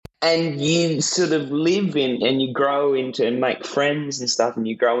And you sort of live in, and you grow into and make friends and stuff, and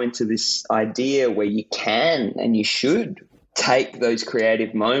you grow into this idea where you can and you should take those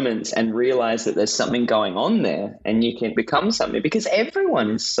creative moments and realize that there's something going on there, and you can become something, because everyone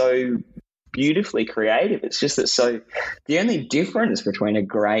is so beautifully creative. It's just that the only difference between a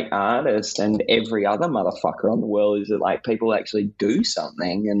great artist and every other motherfucker on the world is that, like, people actually do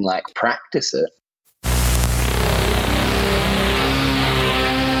something and, like, practice it.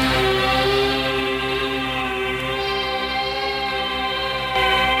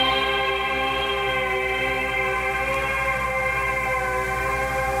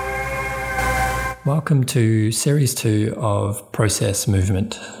 Welcome to Series 2 of Process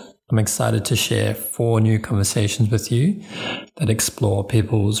Movement. I'm excited to share 4 new conversations with you that explore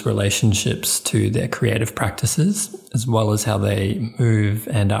people's relationships to their creative practices, as well as how they move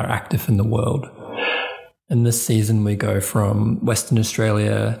and are active in the world. In this season, we go from Western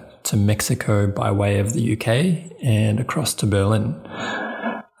Australia to Mexico by way of the UK and across to Berlin.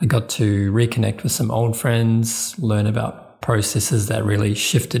 I got to reconnect with some old friends, learn about processes that really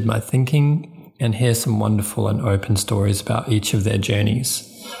shifted my thinking, and hear some wonderful and open stories about each of their journeys.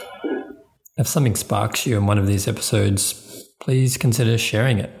 If something sparks you in one of these episodes, please consider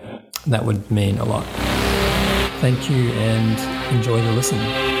sharing it. That would mean a lot. Thank you and enjoy the listen.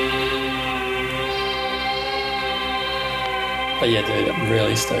 But yeah, dude, I'm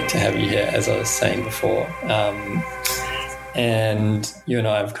really stoked to have you here, as I was saying before. And you and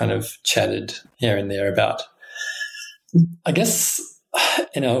I have kind of chatted here and there about, I guess,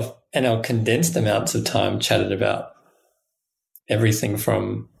 in our condensed amounts of time, chatted about everything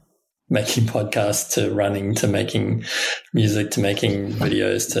from making podcasts to running to making music to making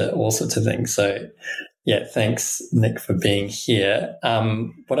videos to all sorts of things. So, yeah, thanks, Nick, for being here.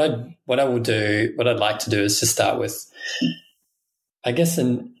 What I'd like to do is to start with, I guess,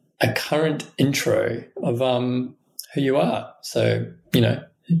 a current intro of who you are. So,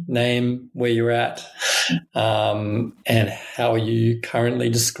 name, where you're at, and how are you currently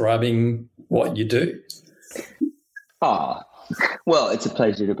describing what you do? Oh, well, it's a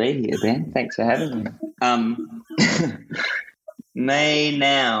pleasure to be here, Ben. Thanks for having me. Me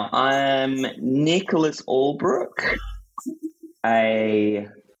now. I'm Nicholas Allbrook, a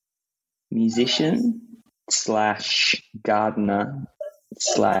musician / gardener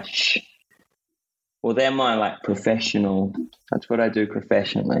 / well, they're my professional. That's what I do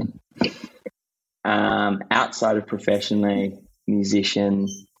professionally. Outside of professionally, musician,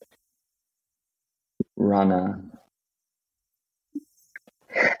 runner.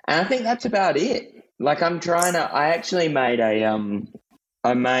 And I think that's about it. Like, I actually made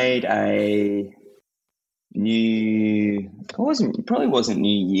probably wasn't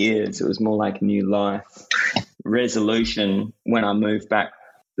New Year's. It was more like New Life resolution when I moved back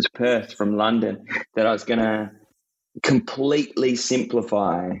to Perth from London, that I was going to completely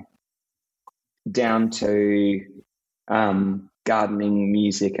simplify down to gardening,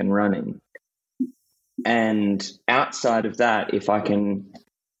 music, and running. And outside of that, if I can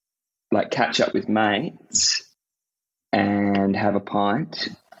catch up with mates and have a pint,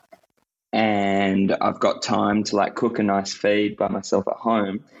 and I've got time to cook a nice feed by myself at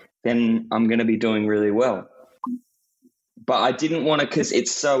home, then I'm going to be doing really well. But I didn't want to, because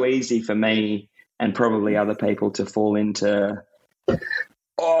it's so easy for me and probably other people to fall into, but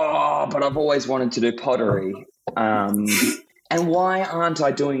I've always wanted to do pottery. And why aren't I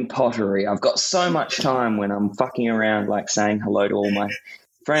doing pottery? I've got so much time when I'm fucking around, saying hello to all my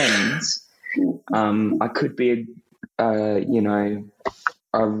friends. I could be, I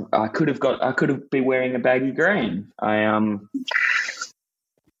could be wearing a baggy green.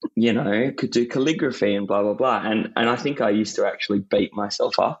 Could do calligraphy and blah, blah, blah. And I think I used to actually beat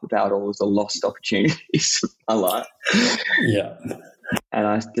myself up about all of the lost opportunities of my life. Yeah. And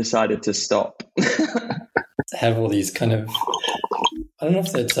I decided to stop. Have all these kind of, I don't know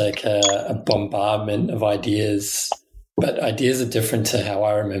if it's a bombardment of ideas, but ideas are different to how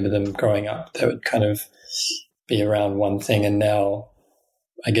I remember them growing up. They would kind of be around one thing, and now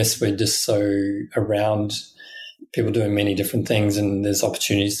I guess we're just so around people doing many different things, and there's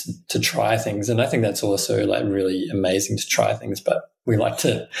opportunities to try things. And I think that's also really amazing to try things, but we like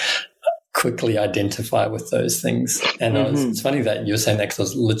to quickly identify with those things. And it's funny that you were saying that, because I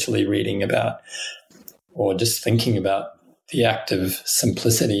was literally reading about, or just thinking about, the act of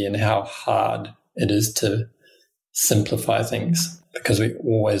simplicity and how hard it is to simplify things, because we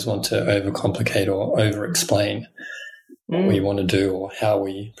always want to overcomplicate or over-explain what we want to do or how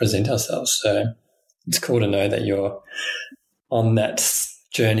we present ourselves. So it's cool to know that you're on that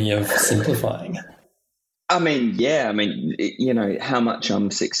journey of simplifying. I mean, yeah. I mean, how much I'm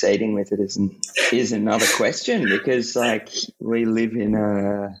succeeding with it is another question, because like we live in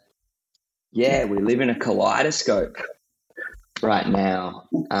a kaleidoscope right now,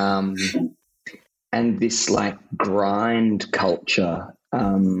 and this like grind culture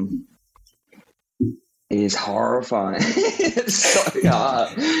is horrifying. It's so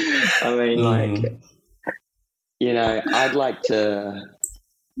hard. I mean, I'd like to.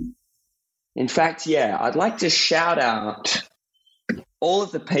 In fact, I'd like to shout out all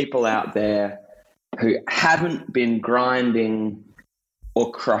of the people out there who haven't been grinding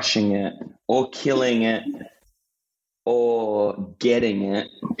or crushing it or killing it or getting it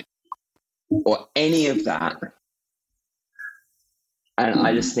or any of that. And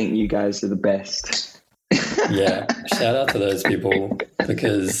I just think you guys are the best. Yeah, shout out to those people,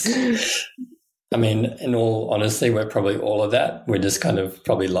 because I mean, in all honesty, we're probably all of that. We just kind of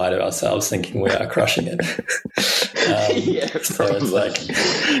probably lie to ourselves thinking we are crushing it. So it's like,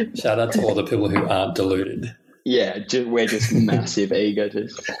 shout out to all the people who aren't deluded. Yeah, we're just massive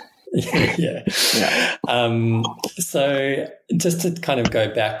egotists. Yeah. So just to kind of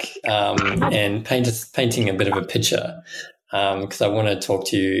go back and painting a bit of a picture, because I want to talk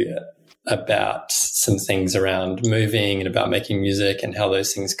to you about some things around moving and about making music and how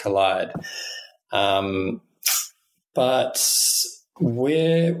those things collide. But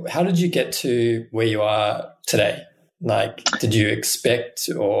how did you get to where you are today? Like, did you expect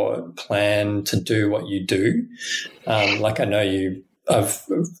or plan to do what you do? Like, I know I've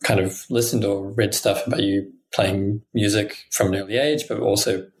kind of listened or read stuff about you playing music from an early age, but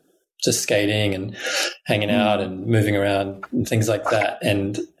also just skating and hanging out and moving around and things like that.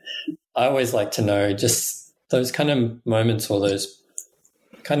 And I always like to know just those kind of moments or those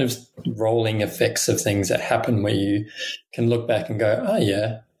kind of rolling effects of things that happen where you can look back and go, oh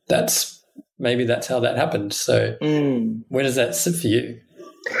yeah, maybe that's how that happened. So where does that sit for you?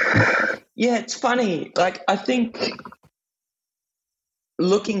 Yeah, it's funny. Like, I think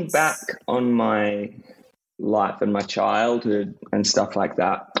looking back on my life and my childhood and stuff like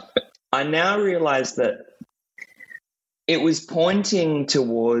that, I now realize that it was pointing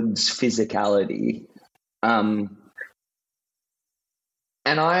towards physicality.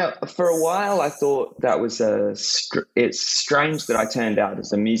 And for a while, I thought that was it's strange that I turned out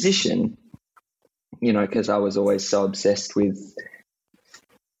as a musician, because I was always so obsessed with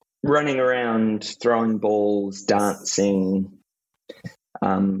running around, throwing balls, dancing,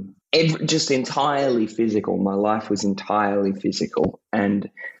 just entirely physical. My life was entirely physical.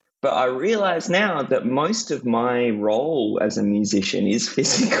 But I realize now that most of my role as a musician is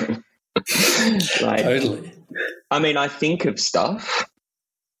physical. Like, totally. I mean, I think of stuff.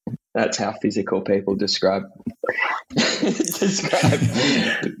 That's how physical people describe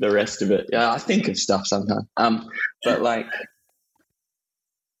the rest of it. Yeah, I think of stuff sometimes. But like,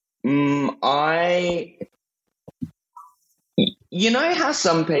 how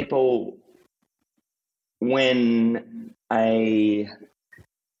some people, when a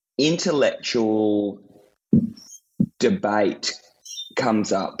intellectual debate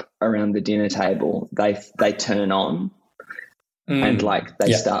comes up around the dinner table, they turn on. And like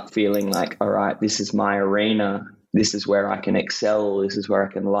they start feeling like, all right, this is my arena. This is where I can excel. This is where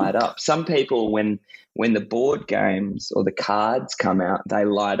I can light up. Some people, when the board games or the cards come out, they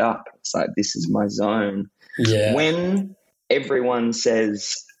light up. It's like, this is my zone. Yeah. When everyone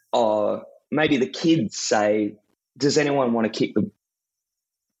says, maybe the kids say, does anyone want to kick the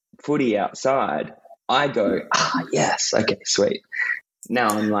footy outside? I go, yes. Okay, sweet. Now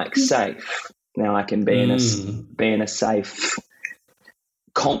I'm like safe. Now I can be in a safe,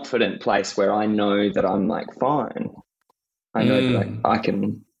 confident place where I know that I'm like fine. I know that I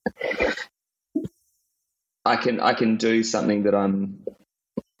can do something that I don't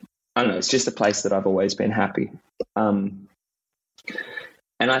know. It's just a place that I've always been happy. And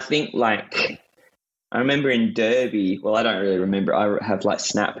I think like I remember in Derby. Well, I don't really remember. I have like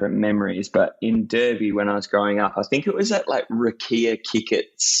snap memories, but in Derby when I was growing up, I think it was at like Rakia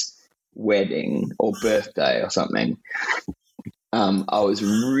Kickett's wedding or birthday or something. I was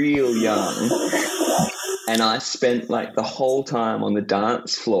real young, and I spent like the whole time on the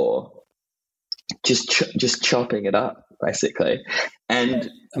dance floor, just chopping it up, basically.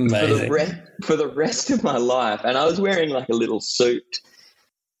 And for the rest of my life, and I was wearing like a little suit,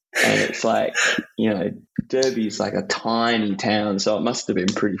 and it's like, Derby's like a tiny town, so it must have been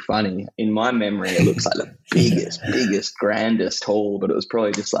pretty funny. In my memory, it looks like the biggest, grandest hall, but it was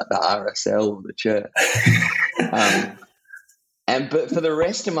probably just like the RSL of the church. But for the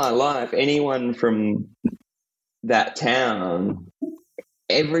rest of my life, anyone from that town,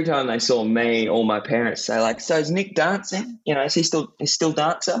 every time they saw me, all my parents say like, "So is Nick dancing? You know, is he still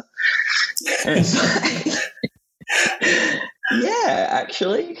dancer?" And it's like, yeah,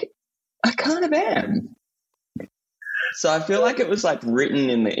 actually, I kind of am. So I feel like it was like written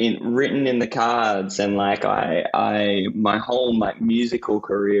in the cards, and like my whole like musical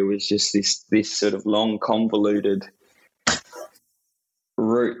career was just this sort of long convoluted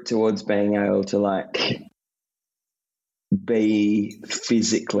route towards being able to like be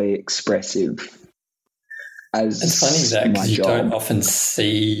physically expressive. As it's funny that because you job. don't often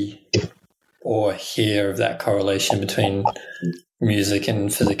see or hear of that correlation between music and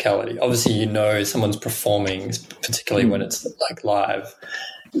physicality. Obviously, you know someone's performing, particularly when it's like live.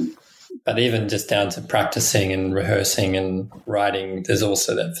 But even just down to practicing and rehearsing and writing, there's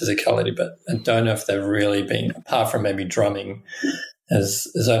also that physicality. But I don't know if they've really been, apart from maybe drumming,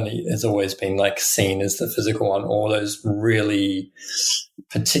 has always been like seen as the physical one, or those really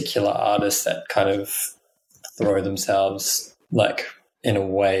particular artists that kind of throw themselves like in a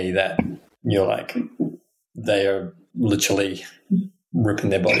way that you're like, they are literally ripping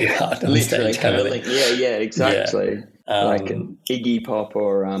their body apart on literally stage. Kind of thing. Yeah, exactly. Yeah. Like Iggy Pop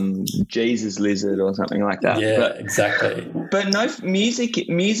or Jesus Lizard or something like that. Yeah, exactly. But no, music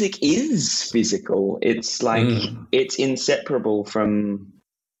is physical. It's like it's inseparable from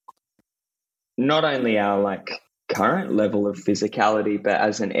not only our like current level of physicality, but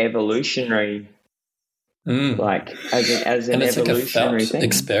as an evolutionary, like as an and it's evolutionary like a felt thing.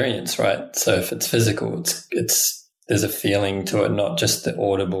 experience, right? So if it's physical, it's there's a feeling to it, not just the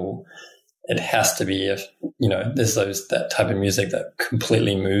audible. It has to be, there's that type of music that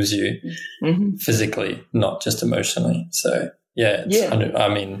completely moves you physically, not just emotionally. So, yeah.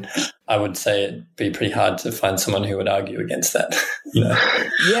 I mean, I would say it'd be pretty hard to find someone who would argue against that,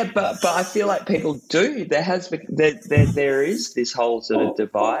 Yeah, but I feel like people do. There is this whole sort of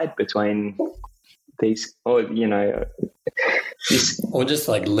divide between these, or, or just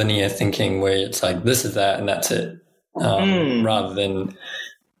like linear thinking where it's like, this is that and that's it, rather than,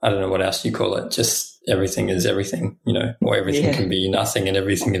 I don't know what else you call it, just everything is everything, or everything can be nothing and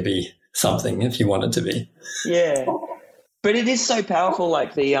everything can be something if you want it to be. Yeah. But it is so powerful,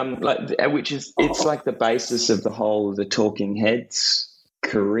 like it's like the basis of the Talking Heads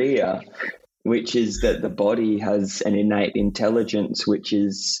career, which is that the body has an innate intelligence which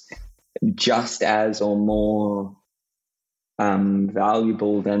is just as or more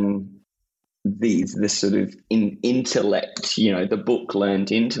valuable than the sort of intellect, the book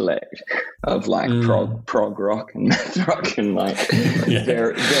learned intellect of like prog rock and math rock and like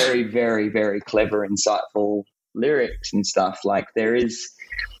very, very, very, very clever, insightful lyrics and stuff. Like there is,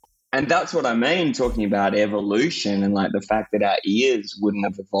 and that's what I mean talking about evolution and like the fact that our ears wouldn't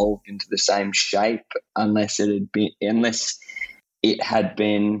have evolved into the same shape unless it had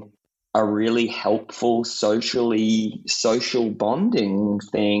been a really helpful social bonding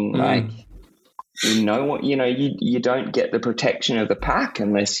thing. Like, you don't get the protection of the pack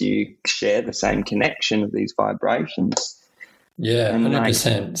unless you share the same connection of these vibrations. Yeah,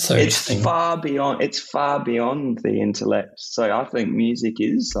 100%. Like, so it's far beyond the intellect. So I think music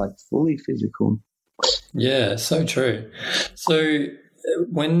is like fully physical. Yeah, so true. So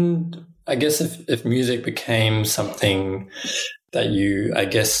when, I guess if music became something that you, I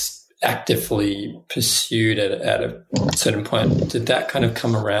guess, actively pursued at a certain point, did that kind of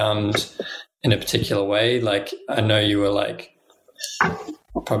come around in a particular way? Like, I know you were like,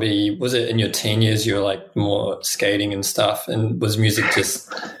 probably, was it in your teen years you were like more skating and stuff, and was music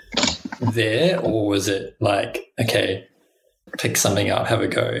just there, or was it like, okay, pick something up, have a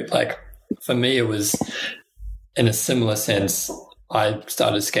go? Like for me, it was in a similar sense. I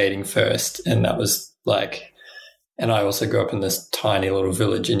started skating first, and that was like, and I also grew up in this tiny little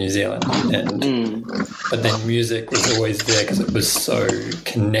village in New Zealand, and but then music was always there because it was so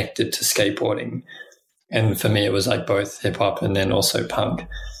connected to skateboarding. And for me, it was like both hip hop and then also punk.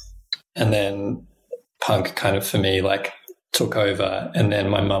 And then punk kind of for me like took over, and then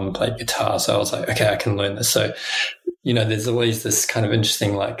my mum played guitar, so I was like, okay, I can learn this. So, there's always this kind of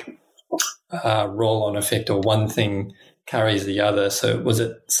interesting like roll-on effect, or one thing carries the other. So was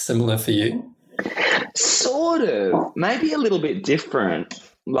it similar for you? Sort of, maybe a little bit different.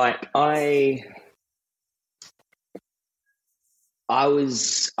 Like I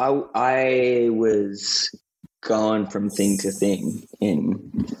was going from thing to thing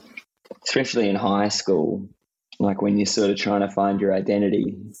especially in high school, like when you're sort of trying to find your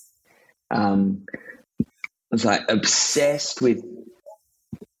identity. I was like obsessed with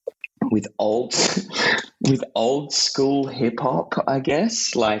old school hip hop, I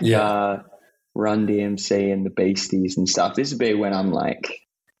guess, like Run DMC and the Beasties and stuff. This would be when I'm like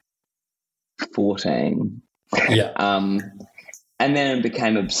 14. Yeah. And then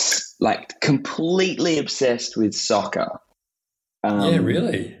became completely obsessed with soccer. Yeah,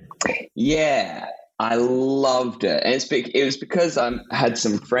 really? Yeah, I loved it. And it was because I had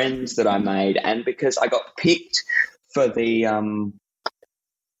some friends that I made, and because I got picked for the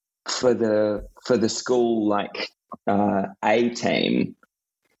school A team,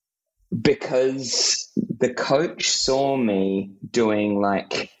 because the coach saw me doing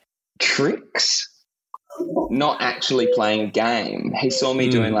like tricks, not actually playing a game. He saw me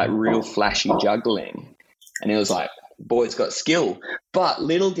doing like real flashy juggling, and he was like, boy's got skill. But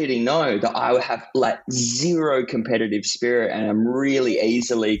little did he know that I would have like zero competitive spirit, and I'm really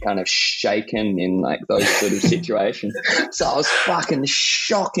easily kind of shaken in like those sort of situations. So I was fucking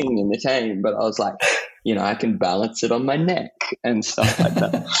shocking in the team, but I was like, I can balance it on my neck and stuff like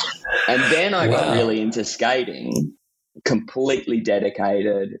that. And then I got really into skating, completely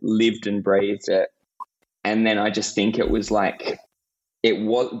dedicated, lived and breathed it. And then I just think it was like, there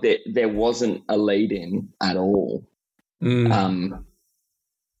wasn't a lead in at all. And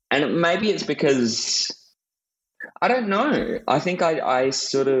maybe it's because, I don't know. I think I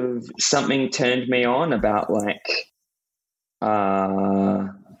sort of, something turned me on about like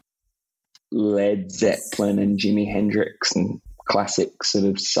Led Zeppelin and Jimi Hendrix and classic sort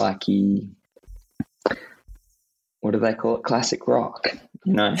of psyche. What do they call it? Classic rock,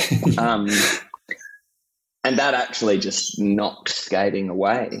 And that actually just knocked skating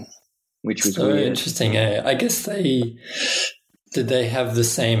away, which was so weird. Interesting. I guess did they have the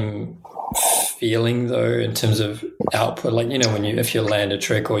same feeling though in terms of output? Like, if you land a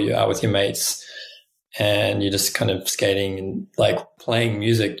trick or you're out with your mates and you're just kind of skating and like playing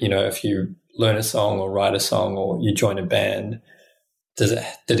music, if you learn a song or write a song or you join a band, did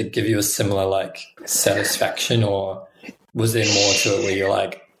it give you a similar like satisfaction, or was there more to it where you're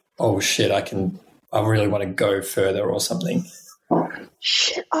like, oh shit, I really want to go further or something?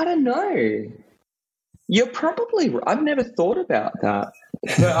 Shit, I don't know. You're probably right. I've never thought about that.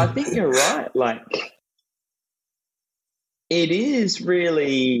 But I think you're right. Like, it is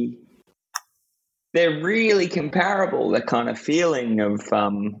really, they're really comparable, the kind of feeling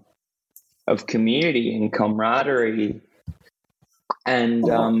of community and camaraderie and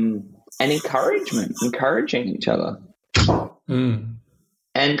encouragement, encouraging each other.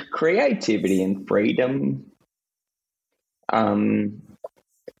 And creativity and freedom.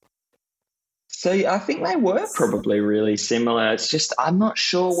 So I think they were probably really similar. It's just I'm not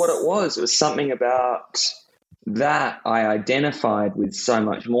sure what it was. It was something about that I identified with so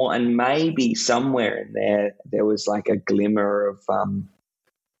much more, and maybe somewhere in there was like a glimmer of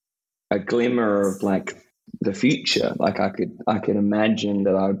like the future. Like I could imagine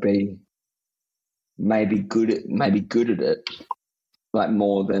that I would be maybe good at it. Like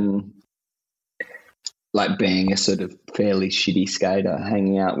more than like being a sort of fairly shitty skater,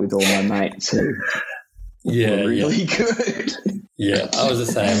 hanging out with all my mates who were really good. Yeah, I was the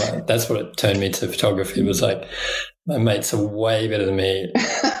same. That's what it turned me to photography. It was like, my mates are way better than me.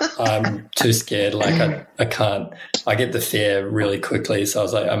 I'm too scared. Like I can't. I get the fear really quickly. So I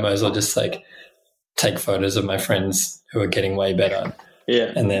was like, I might as well just like take photos of my friends who are getting way better.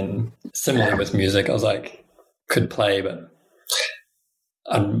 Yeah. And then similarly with music, I was like, could play, but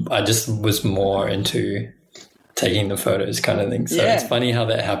I just was more into taking the photos kind of thing. So It's funny how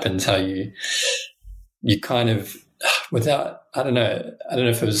that happens, how you kind of, without, I don't know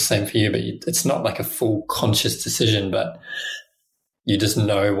if it was the same for you, but it's not like a full conscious decision, but you just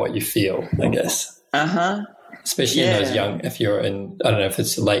know what you feel, I guess. Especially in those young, if you're in, I don't know if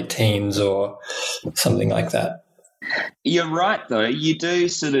it's late teens or something like that. You're right though. You do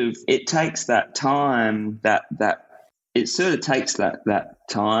sort of, it takes that time it sort of takes that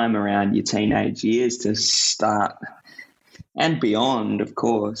time around your teenage years to start, and beyond, of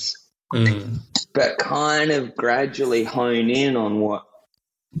course, but kind of gradually hone in on what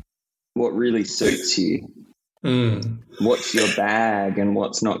really suits you, what's your bag, and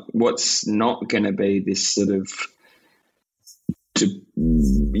what's not going to be this sort of,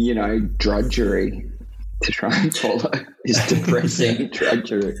 drudgery to try and follow, this depressing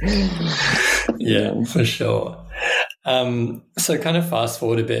drudgery. Yeah, for sure. So kind of fast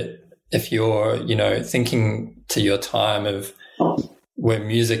forward a bit, if you're, thinking to your time of where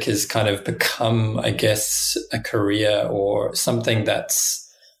music has kind of become, I guess, a career or something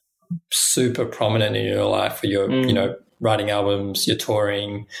that's super prominent in your life, where you're, writing albums, you're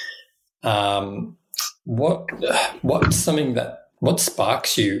touring. What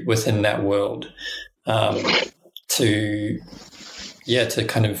sparks you within that world to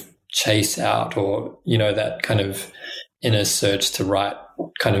kind of chase out, or, you know, that kind of inner search to write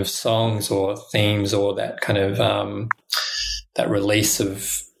kind of songs or themes, or that kind of that release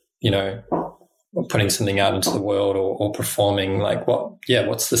of, you know, putting something out into the world, or performing, like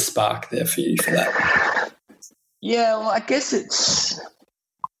what's the spark there for you for that? Yeah, well, I guess it's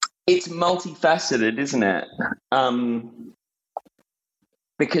multifaceted, isn't it?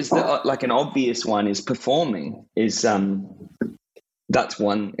 Because like an obvious one is performing, is that's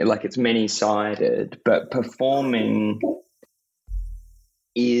one, like it's many-sided, but performing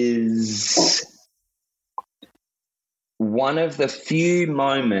is one of the few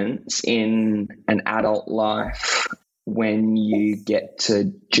moments in an adult life when you get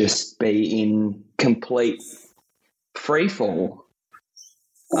to just be in complete free fall.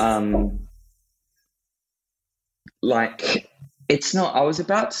 Like, it's not, I was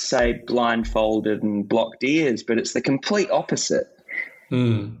about to say blindfolded and blocked ears, but it's the complete opposite.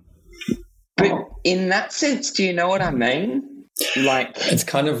 But in that sense, do you know what I mean? Like, it's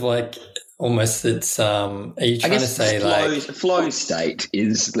kind of like almost, it's are you trying to say flow state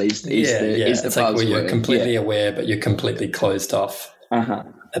is the it's buzzword. like where you're completely aware but you're completely closed off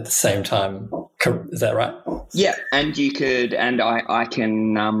at the same time. Is that right? Yeah, and you could, and I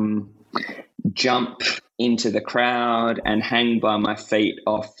can jump into the crowd and hang by my feet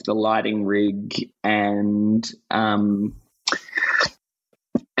off the lighting rig and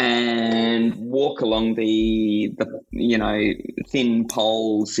walk along the you know, thin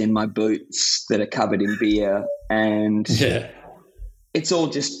poles in my boots that are covered in beer, and it's all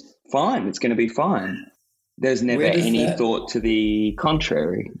just fine. It's going to be fine. There's never any thought to the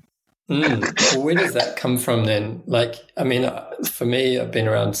contrary. Well, where does that come from then? Like, I mean, for me, I've been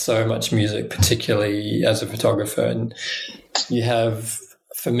around so much music, particularly as a photographer, and you have,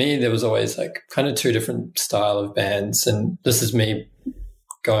 for me, there was always like kind of two different style of bands, and this is me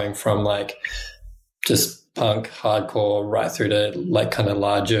going from like just punk, hardcore, right through to like kind of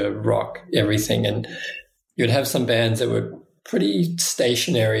larger rock, everything. And you'd have some bands that were pretty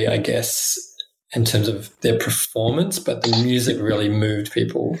stationary, I guess, in terms of their performance, but the music really moved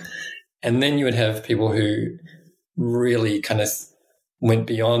people. And then you would have people who really kind of went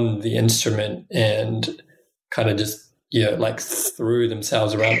beyond the instrument and kind of just, like threw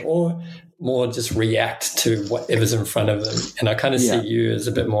themselves around, or more just react to whatever's in front of them. And I kind of see you as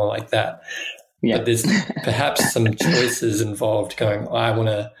a bit more like that. Yeah. But there's perhaps some choices involved going, I want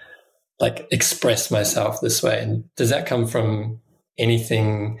to like express myself this way. And does that come from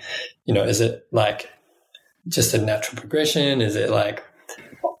anything, is it like just a natural progression? Is it like,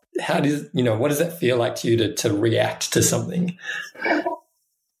 what does that feel like to you to react to something?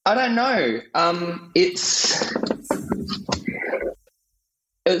 I don't know.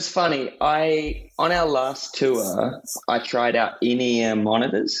 It was funny. On our last tour, I tried out in-ear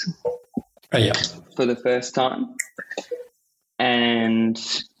monitors for the first time. And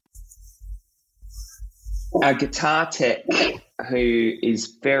our guitar tech, who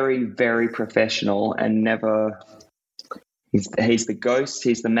is very, very professional and never... He's the ghost.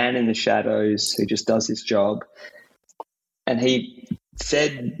 He's the man in the shadows who just does his job. And he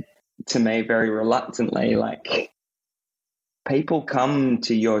said to me very reluctantly, like, people come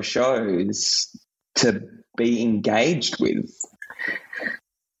to your shows to be engaged with,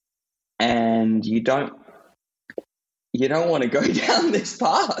 and you don't want to go down this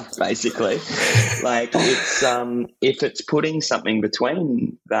path, basically. Like, it's if it's putting something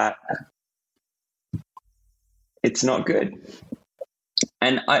between that, it's not good.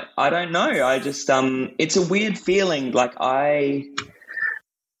 And I don't know. I just it's a weird feeling. Like,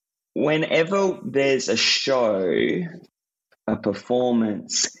 whenever there's a show, a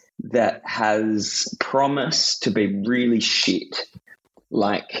performance that has promise to be really shit,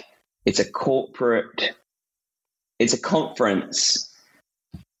 like it's a conference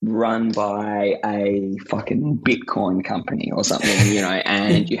run by a fucking Bitcoin company or something,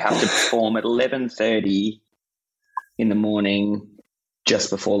 and you have to perform at 11:30 in the morning just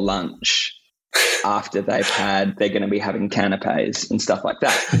before lunch, after they're going to be having canapes and stuff like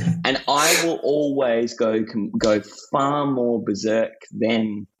that. And I will always go far more berserk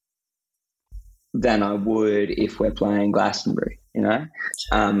than I would if we're playing Glastonbury,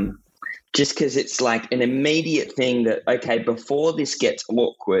 just because it's like an immediate thing that, okay, before this gets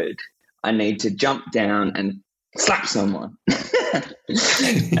awkward, I need to jump down and slap someone.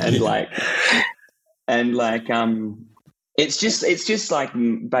 It's just like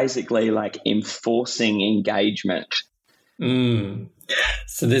basically like enforcing engagement.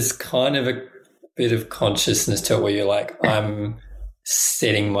 So there's kind of a bit of consciousness to it where you're like, I'm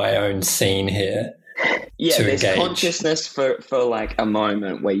setting my own scene here. Yeah, there's engage. consciousness for like a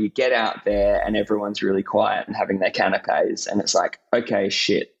moment where you get out there and everyone's really quiet and having their canapes, and it's like, okay,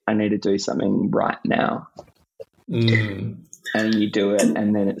 shit, I need to do something right now. Mm. And you do it,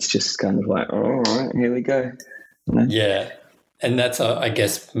 and then it's just kind of like, all right, here we go. You know? Yeah. And that's, I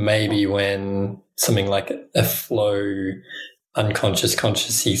guess, maybe when something like a flow, unconscious,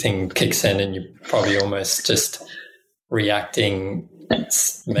 conscious-y thing kicks in and you're probably almost just reacting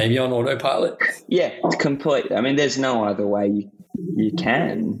maybe on autopilot. Yeah, it's complete. I mean, there's no other way you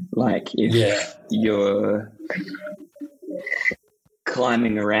can. Like, if you're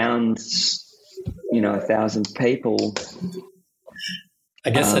climbing around, 1,000 people. I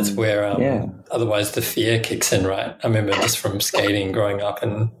guess that's where otherwise the fear kicks in, right? I remember just from skating growing up,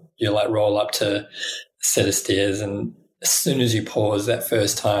 and you like roll up to a set of stairs, and as soon as you pause that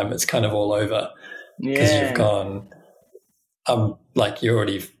first time, it's kind of all over because you've gone, like you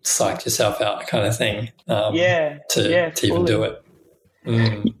already psyched yourself out kind of thing to even do it.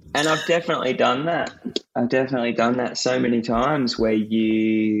 Mm. And I've definitely done that. So many times where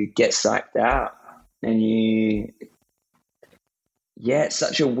you get psyched out and it's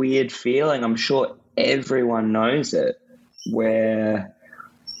such a weird feeling. I'm sure everyone knows it, where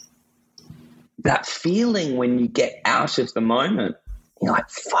that feeling when you get out of the moment, you're like,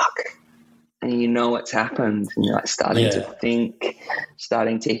 fuck. And you know what's happened. And you're like starting to think,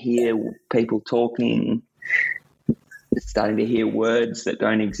 starting to hear people talking, starting to hear words that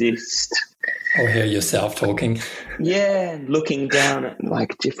don't exist. Or hear yourself talking. Yeah, looking down at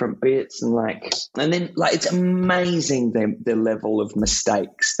like different bits and then like it's amazing the level of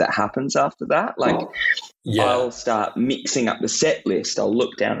mistakes that happens after that. Like I'll start mixing up the set list. I'll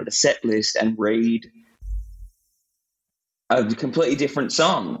look down at a set list and read a completely different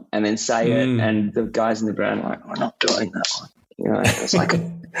song and then say it, and the guys in the band are like, I'm not doing that one. It's like,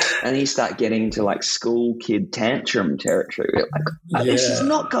 and you start getting to like school kid tantrum territory. You're like, this is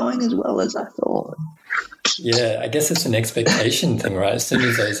not going as well as I thought. Yeah, I guess it's an expectation thing, right? As soon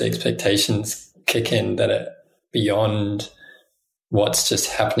as those expectations kick in that are beyond what's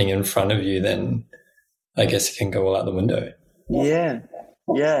just happening in front of you, then I guess it can go all out the window. Yeah.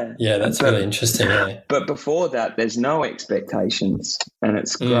 Yeah, that's really interesting. Yeah. But before that, there's no expectations, and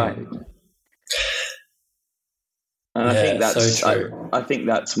it's great. And I think that's so true. I think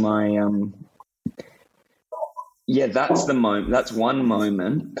that's my that's the moment. That's one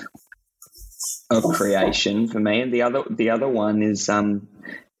moment of creation for me, and the other one is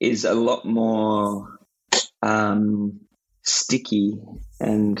a lot more sticky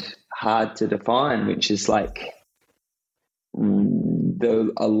and hard to define, which is like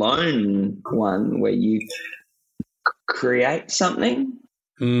the alone one where you create something.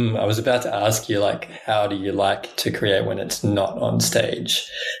 I was about to ask you, like, how do you like to create when it's not on stage,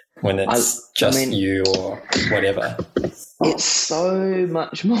 when it's you or whatever? It's so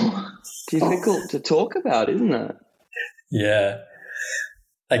much more difficult to talk about, isn't it? Yeah.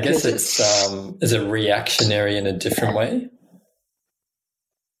 I guess is it reactionary in a different way?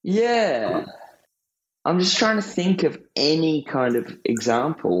 Yeah. I'm just trying to think of any kind of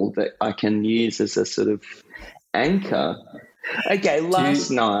example that I can use as a sort of anchor. Okay,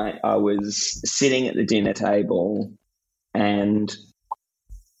 last night I was sitting at the dinner table and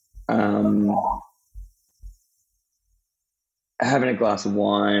having a glass of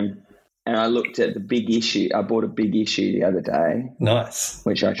wine, and I looked at the big issue. I bought a big issue the other day. Nice.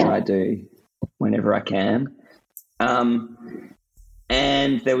 Which I try to do whenever I can.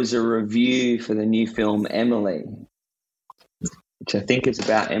 And there was a review for the new film Emily, which I think is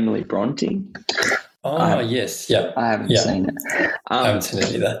about Emily Bronte. Oh, yes. Yeah. I haven't seen it. I haven't seen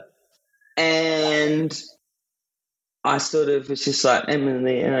it either. And I sort of was just like,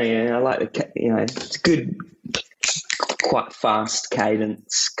 Emily, I like it's good, quite fast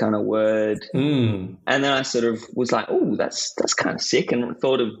cadence kind of word. And then I sort of was like, oh, that's kind of sick, and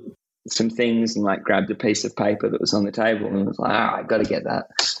thought of some things and like grabbed a piece of paper that was on the table and was like, I got to get that.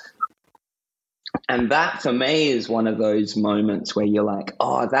 And that for me is one of those moments where you're like,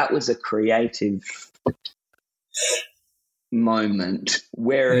 oh, that was a creative moment.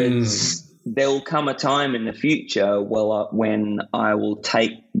 Whereas there'll come a time in the future when I will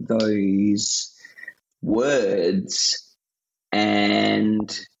take those words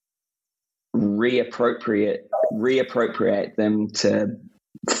and reappropriate them to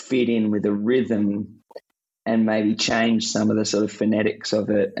fit in with a rhythm and maybe change some of the sort of phonetics of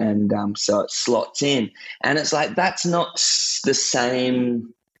it, and so it slots in. And it's like, that's not the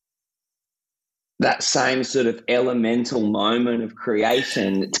same that same sort of elemental moment of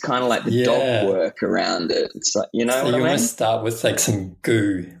creation. It's kind of like the dog work around it. It's like, you know so what I mean? You almost start with like some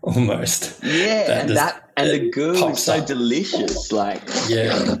goo almost. Yeah, and the goo is so delicious. Like,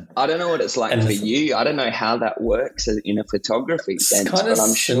 I don't know what it's like for you. I don't know how that works in a photography sense, kind of but I'm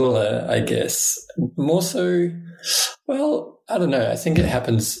similar, sure. I guess. More so, well, I don't know. I think it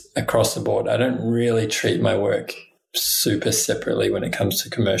happens across the board. I don't really treat my work super separately when it comes to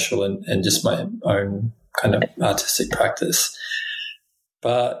commercial and just my own kind of artistic practice.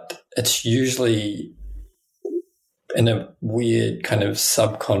 But it's usually in a weird kind of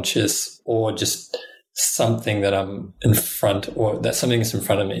subconscious or just something that I'm in front or that something's in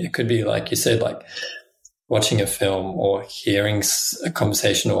front of me. It could be like you said, like watching a film or hearing a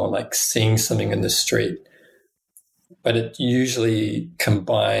conversation or like seeing something in the street. But it usually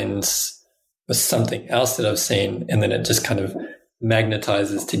combines with something else that I've seen, and then it just kind of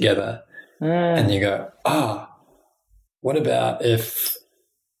magnetizes together. And you go, what about if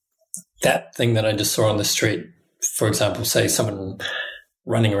that thing that I just saw on the street, for example, say someone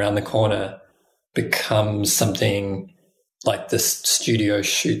running around the corner, becomes something like this studio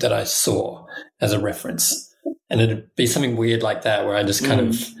shoot that I saw as a reference. And it'd be something weird like that where I just kind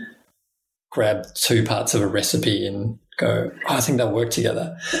of grab two parts of a recipe and go, I think they'll work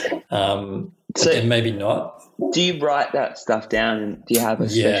together. So then maybe not. Do you write that stuff down and do you have a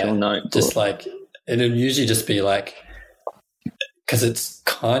special notebook? Just like, it'll usually just be like, because it's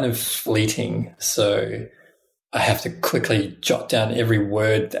kind of fleeting, so I have to quickly jot down every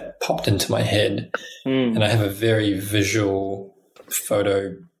word that popped into my head. And I have a very visual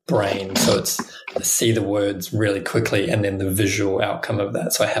photo brain, so I see the words really quickly and then the visual outcome of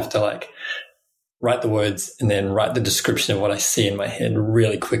that. So I have to like write the words and then write the description of what I see in my head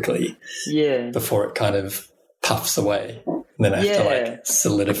really quickly before it kind of puffs away. And then I have to like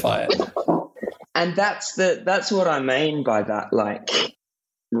solidify it. And that's what I mean by that like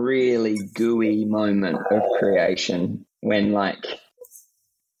really gooey moment of creation when like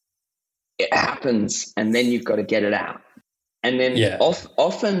it happens and then you've got to get it out. And then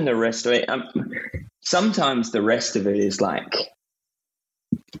often the rest of it, sometimes the rest of it is like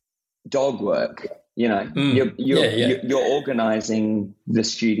dog work, you know. You're organizing the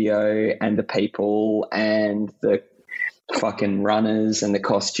studio and the people and the fucking runners and the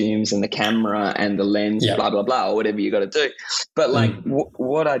costumes and the camera and the lens, blah blah blah, or whatever you got to do. But like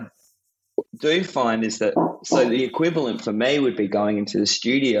what I do find is that so the equivalent for me would be going into the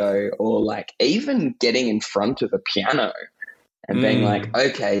studio or like even getting in front of a piano and being like,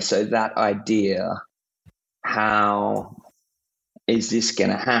 okay, so that idea, how is this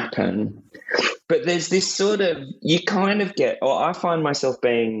going to happen? But there's this sort of, you kind of get, or I find myself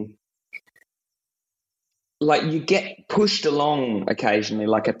being like, you get pushed along occasionally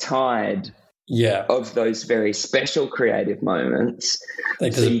like a tide of those very special creative moments.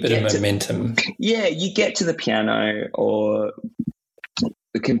 Like there's a bit of momentum. You get to the piano or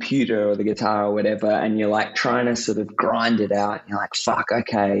the computer or the guitar or whatever, and you're like trying to sort of grind it out. And you're like, fuck,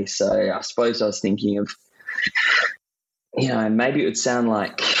 okay, so I suppose I was thinking of, you know, maybe it would sound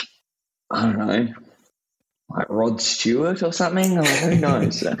like, I don't know, like Rod Stewart or something. Like, who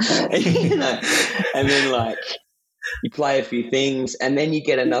knows? You know, and then like you play a few things and then you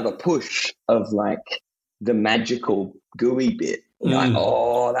get another push of like the magical gooey bit. You're like,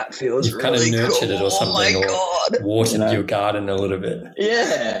 oh, that feels You've really kind of nurtured cool. it or something, or watered your garden a little bit.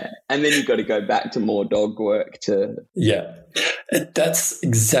 Yeah. And then you've got to go back to more dog work to... Yeah. That's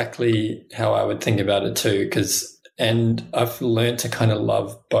exactly how I would think about it too, and I've learned to kind of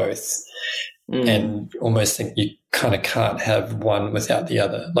love both and almost think you kind of can't have one without the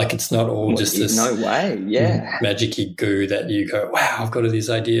other. Like it's not all just this magic-y goo that you go, wow, I've got all these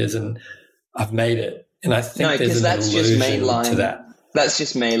ideas and I've made it. And I think there's an illusion to that. That's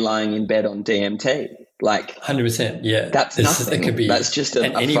just me lying in bed on DMT. Like 100%, yeah. That's nothing. It could be, that's just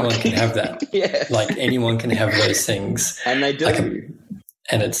and anyone can have that. Like anyone can have those things, and they do.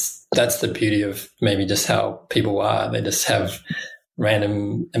 And that's the beauty of maybe just how people are. They just have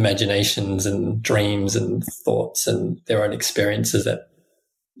random imaginations and dreams and thoughts and their own experiences that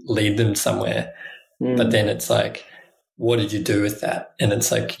lead them somewhere. But then it's like, what did you do with that? And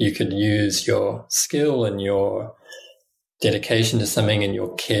it's like you could use your skill and your dedication to something and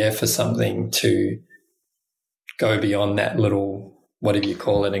your care for something to go beyond that little, whatever you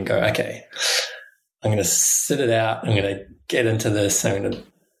call it, and go, okay, I'm going to sit it out. I'm going to get into this. I'm going to,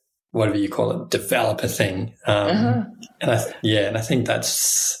 whatever you call it, develop a thing. And I think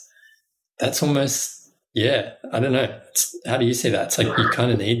that's almost, I don't know. How do you see that? It's like you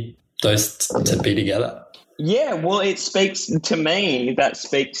kind of need those to be together. Yeah, well, it speaks to me. That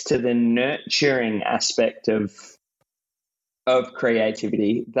speaks to the nurturing aspect of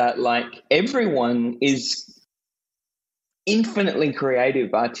creativity. That like everyone is infinitely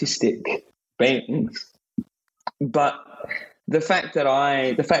creative, artistic beings, but the fact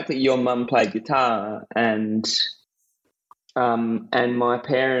that your mum played guitar and my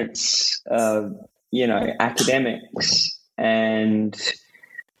parents, academics, and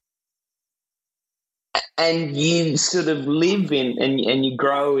you sort of live in and you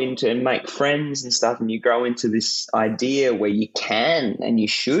grow into and make friends and stuff, and you grow into this idea where you can and you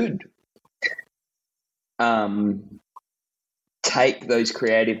should take those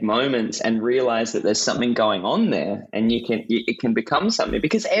creative moments and realize that there's something going on there, and it can become something,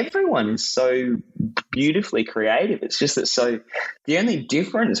 because everyone is so beautifully creative. It's just that the only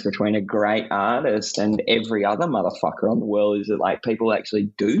difference between a great artist and every other motherfucker on the world is that like people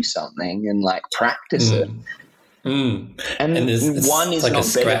actually do something and like practice it. And one is like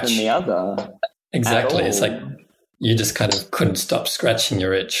not better than the other. Exactly. It's like you just kind of couldn't stop scratching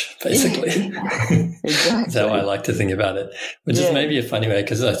your itch, basically. Exactly. That's how I like to think about it, which is maybe a funny way,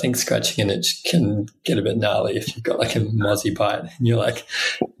 because I think scratching an itch can get a bit gnarly if you've got like a mozzie bite and you're like,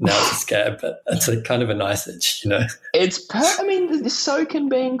 now it's a scab, but it's a kind of a nice itch, you know? So can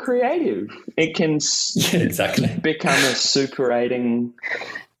being creative. It can exactly become a superating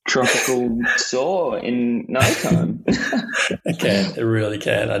tropical sore in no time. It really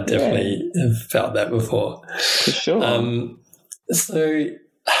can. I definitely have felt that before. For sure. So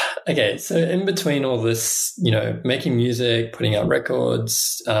in between all this, making music, putting out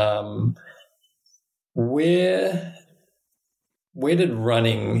records, where did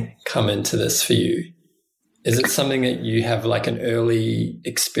running come into this for you? Is it something that you have like an early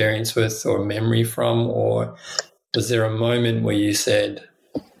experience with or memory from, or was there a moment where you said,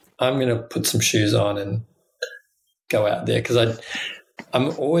 I'm going to put some shoes on and go out there? Because I'm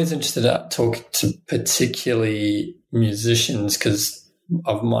always interested to talk to particularly musicians because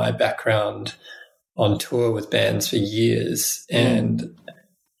of my background on tour with bands for years, and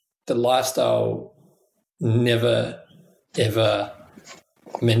the lifestyle never, ever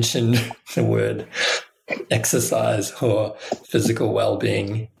mentioned the word exercise or physical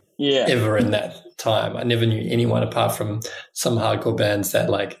well-being ever in that time. I never knew anyone apart from some hardcore bands that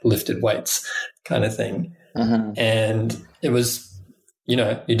like lifted weights kind of thing. And it was, you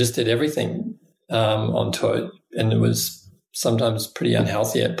just did everything on tour, and it was sometimes pretty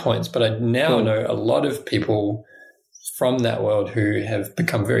unhealthy at points. But I now know a lot of people from that world who have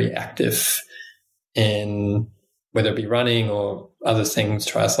become very active in whether it be running or other things,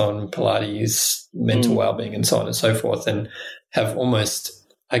 triathlon, Pilates, mental well-being, and so on and so forth, and have almost,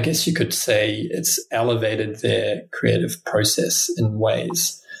 I guess you could say, it's elevated their creative process in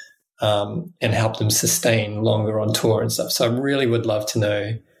ways and helped them sustain longer on tour and stuff. So I really would love to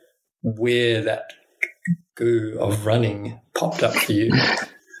know where that goo of running popped up for you.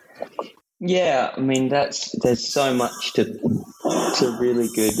 Yeah, I mean, there's so much to really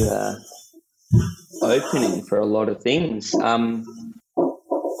good opening for a lot of things.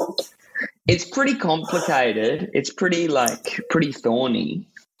 It's pretty complicated. It's pretty thorny.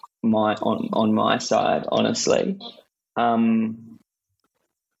 On my side, honestly.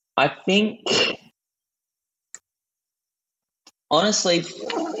 I think, honestly,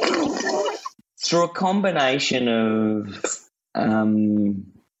 through a combination of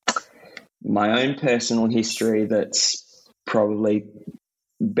my own personal history that's probably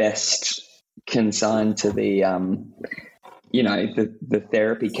best consigned to the the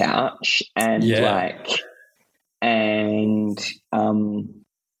therapy couch, and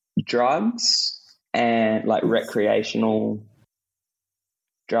drugs and like recreational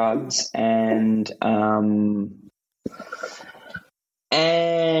drugs and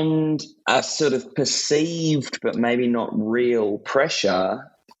a sort of perceived but maybe not real pressure,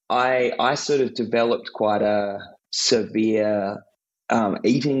 I sort of developed quite a severe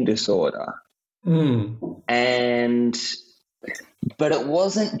eating disorder. But it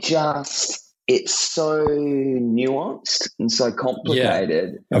wasn't just, it's so nuanced and so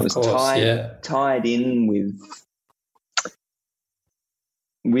complicated. It was tied in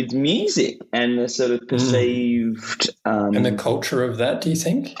with music and the sort of perceived and the culture of that, do you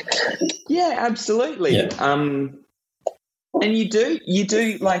think? Yeah, absolutely. And you do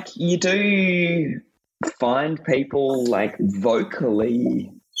find people like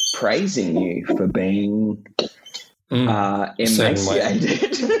vocally praising you for being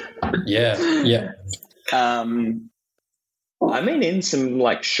emaciated. I mean, in some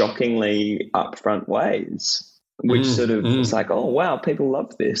like shockingly upfront ways, which sort of was like, oh wow, people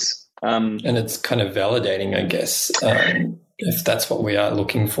love this. And it's kind of validating, I guess, if that's what we are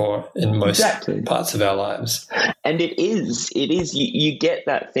looking for in most parts of our lives. And it is. You get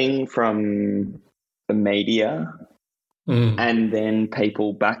that thing from the media, and then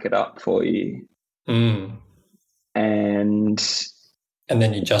people back it up for you. And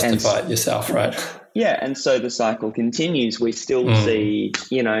then you justify it yourself, right? Yeah, and so the cycle continues. We still see,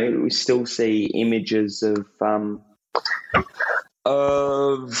 images of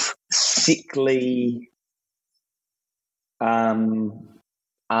sickly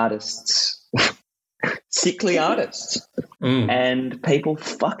artists, and people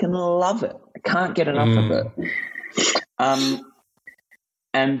fucking love it. I can't get enough of it.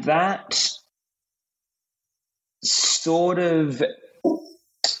 And that sort of,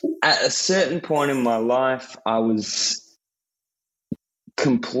 at a certain point in my life, I was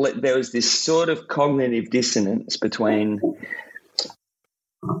there was this sort of cognitive dissonance between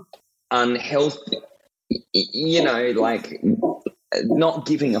unhealthy, like not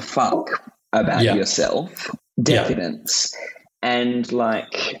giving a fuck about yourself, decadence, and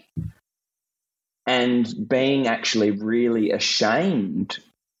being actually really ashamed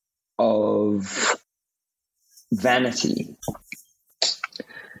of vanity.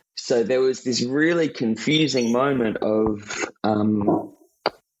 So there was this really confusing moment of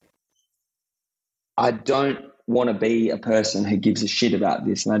I don't want to be a person who gives a shit about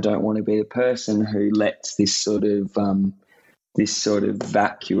this, and I don't want to be the person who lets this sort of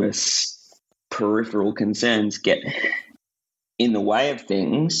vacuous peripheral concerns get in the way of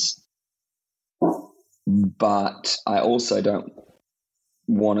things. But I also don't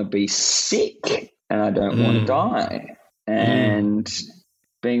want to be sick, and I don't want to die, and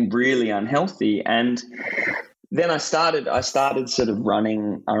being really unhealthy. And then I started sort of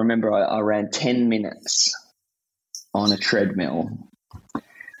running. I remember I ran 10 minutes on a treadmill.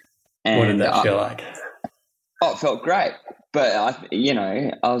 And what did that feel like? Oh, it felt great. But I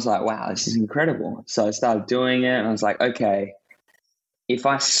was like, wow, this is incredible. So I started doing it, and I was like, okay, if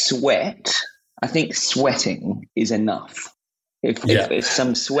I sweat, I think sweating is enough. If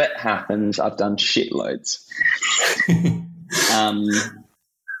some sweat happens, I've done shitloads.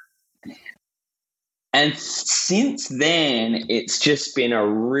 And since then, it's just been a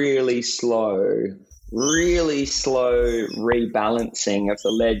really slow rebalancing of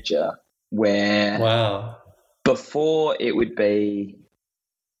the ledger, where before it would be,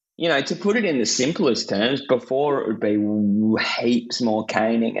 to put it in the simplest terms, before it would be heaps more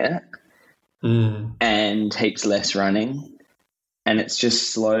caning it and heaps less running. And it's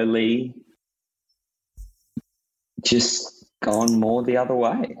just slowly just gone more the other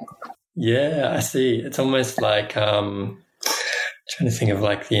way. Yeah, I see. It's almost like trying to think of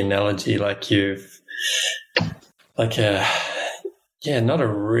like the analogy, like you've like not a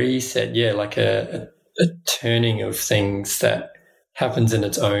reset, like a turning of things that happens in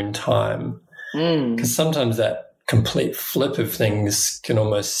its own time. Because sometimes that complete flip of things can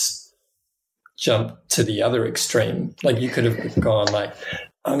almost jump to the other extreme. Like you could have gone like,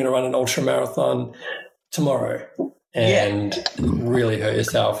 I'm going to run an ultra marathon tomorrow and really hurt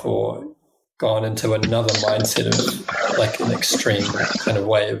yourself, or gone into another mindset of like an extreme kind of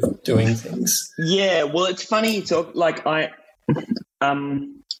way of doing things. Yeah, well, it's funny you talk, like I've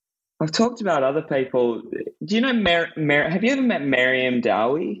talked about other people. Do you know have you ever met Miriam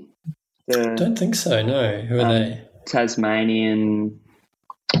Dowie? I don't think so, no. Who are they? Tasmanian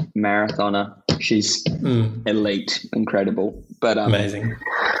marathoner. She's elite, incredible. But amazing.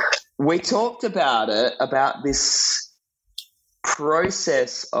 We talked about this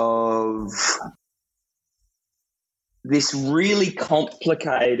process of this really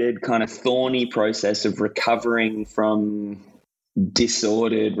complicated, kind of thorny process of recovering from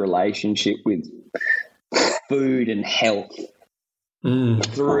disordered relationship with food and health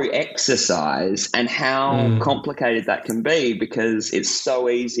through exercise, and how complicated that can be, because it's so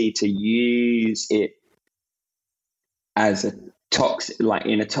easy to use it as a toxic, like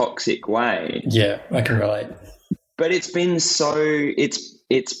in a toxic way. Yeah, I can relate. But it's been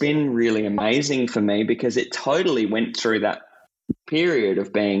really amazing for me, because it totally went through that period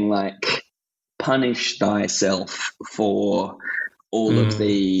of being like, punish thyself for all of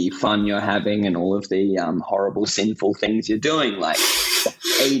the fun you're having and all of the horrible, sinful things you're doing, like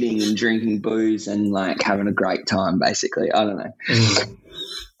eating and drinking booze and like having a great time, basically. I don't know.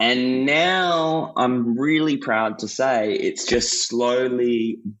 And now I'm really proud to say it's just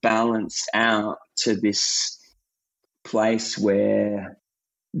slowly balanced out to this place where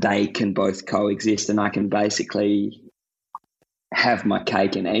they can both coexist, and I can basically have my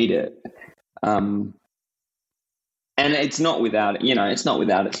cake and eat it. And it's not without, it's not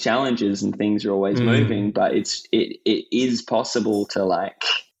without its challenges, and things are always moving, but it is possible to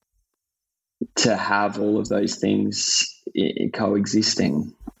have all of those things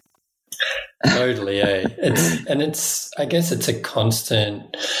coexisting. Totally, eh? I guess it's a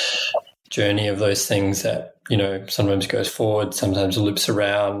constant journey of those things that, sometimes goes forward, sometimes loops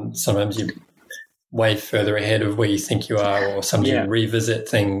around, sometimes you way further ahead of where you think you are, or sometimes you revisit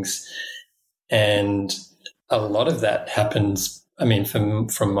things. And a lot of that happens, I mean, from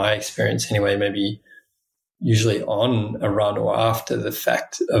my experience anyway, maybe usually on a run or after the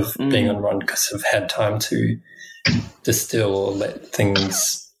fact of being on a run, because I've had time to distill or let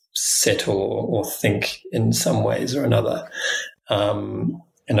things settle or think in some ways or another.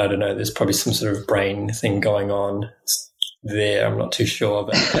 And I don't know, there's probably some sort of brain thing going on there. I'm not too sure.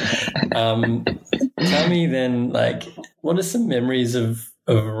 But tell me then, like, what are some memories of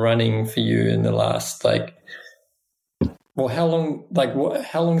running for you in the last, how long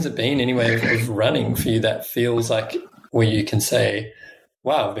has it been anyway of running for you that feels like where you can say,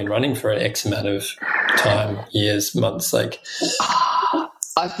 wow, I've been running for an X amount of time, years, months, like...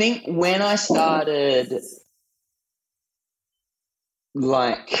 I think when I started,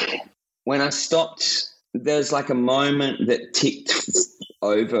 when I stopped, there's a moment that ticked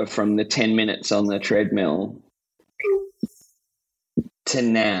over from the 10 minutes on the treadmill to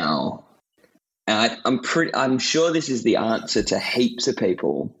now. And I'm sure this is the answer to heaps of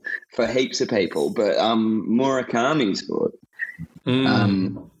people, but Murakami's book,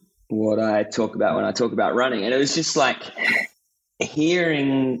 what I talk about when I talk about running. And it was just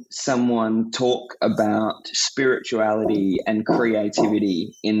hearing someone talk about spirituality and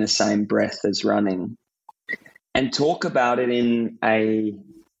creativity in the same breath as running, and talk about it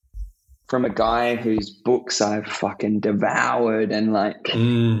from a guy whose books I've fucking devoured, and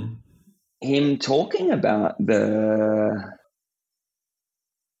him talking about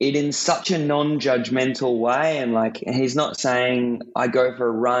it in such a non-judgmental way, and he's not saying I go for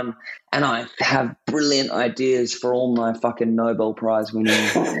a run and I have brilliant ideas for all my fucking Nobel Prize winning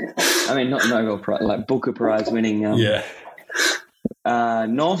I mean not Nobel Prize, Booker Prize winning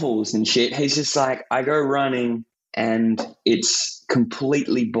novels and shit. He's just I go running and it's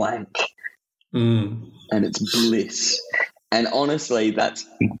completely blank and it's bliss. And honestly,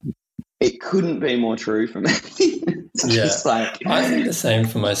 it couldn't be more true for me. It's I think the same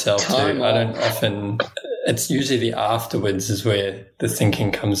for myself too. I don't often, it's usually the afterwards is where the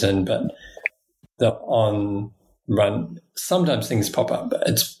thinking comes in, but the on run, sometimes things pop up,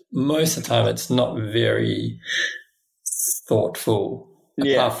 but most of the time it's not very thoughtful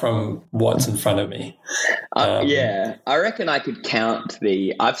apart from what's in front of me. I reckon I could count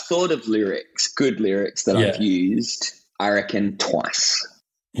I've thought of good lyrics that I've used, I reckon twice.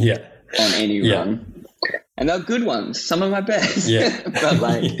 Yeah. On any run. And they're good ones, some of my best. Yeah. But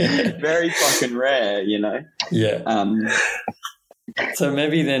very fucking rare, Yeah. So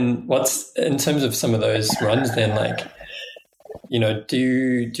maybe then what's, in terms of some of those runs then, do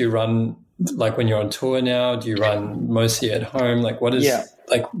you run when you're on tour now? Do you run mostly at home? What is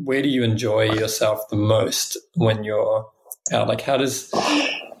where do you enjoy yourself the most when you're out? How does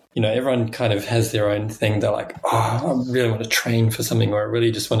everyone kind of has their own thing. They're I really want to train for something, or I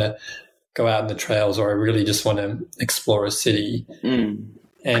really just want to go out in the trails, or I really just want to explore a city. And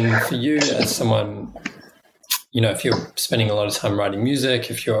for you as someone, if you're spending a lot of time writing music,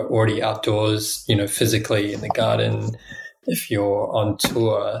 if you're already outdoors, physically in the garden, if you're on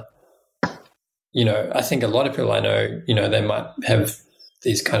tour, I think a lot of people I know, they might have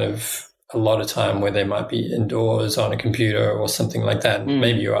these kind of a lot of time where they might be indoors on a computer or something like that. And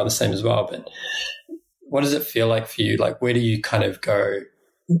maybe you are the same as well, but what does it feel like for you? Where do you kind of go,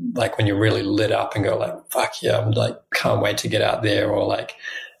 when you're really lit up and go fuck yeah, I'm can't wait to get out there, or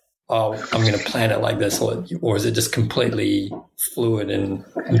oh, I'm going to plan it like this, or is it just completely fluid and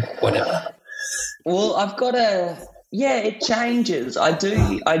whatever? Well, I've got it changes. I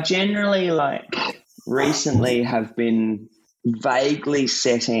generally recently have been vaguely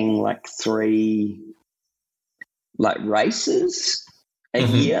setting 3 races a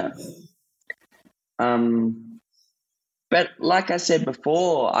year. But like I said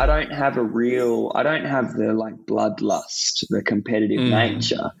before, I don't have the bloodlust, the competitive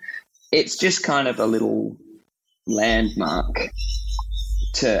nature. It's just kind of a little landmark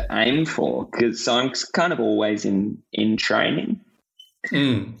to aim for, because I'm kind of always in training.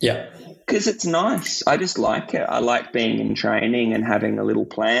 Yeah. Because it's nice. I just like it. I like being in training and having a little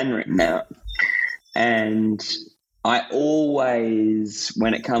plan written out. And I always,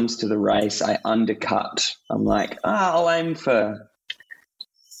 when it comes to the race, I undercut. I'm I'll aim for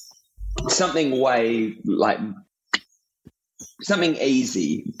something way something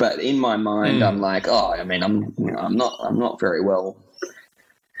easy. But in my mind, I'm like, I'm not very well.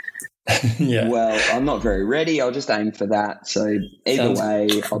 Yeah. Well, I'm not very ready. I'll just aim for that. So either way,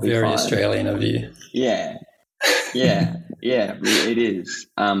 I'll be very fine. Australian of you. Yeah, it is.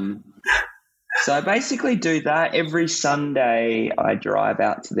 So I basically do that every Sunday. I drive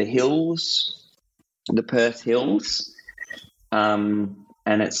out to the hills, the Perth Hills, and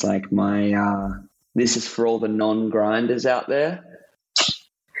it's like this is for all the non-grinders out there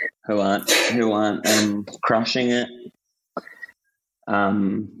who aren't crushing it.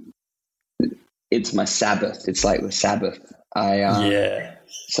 It's my Sabbath. It's like the Sabbath.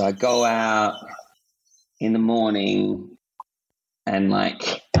 So I go out in the morning and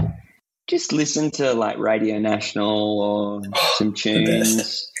like just listen to like Radio National or some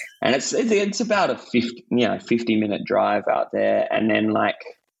tunes, and it's about a 50-minute drive out there, and then like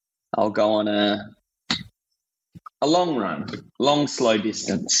I'll go on a long run, slow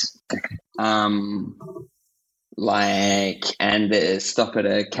distance, and stop at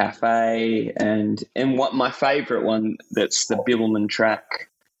a cafe, and what my favourite one, that's the Bibbulmun track.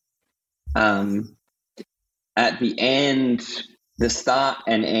 At the end, the start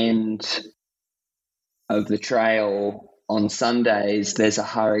and end of the trail on Sundays, there's a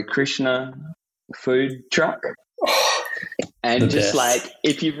Hare Krishna food truck. And just like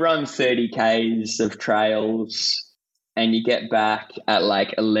if you've run 30 Ks of trails and you get back at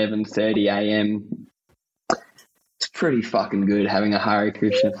like 11:30 a.m., it's pretty fucking good having a Hare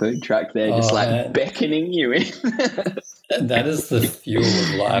Krishna food truck there, just beckoning you in. That is the fuel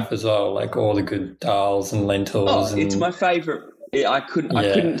of life as well, like all the good dals and lentils. It's my favourite. I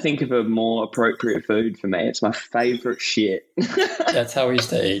couldn't think of a more appropriate food for me. It's my favourite shit. That's how we used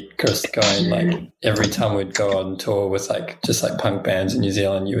to eat, Chris, going like every time we'd go on tour with like just like punk bands in New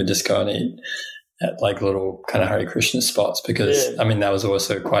Zealand, you would just go and eat at like little kind of Hare Krishna spots, because I mean that was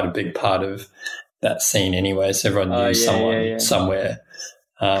also quite a big part of that scene anyway, so everyone knew someone somewhere.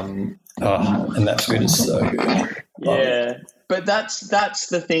 And that food is so good. Yeah, but that's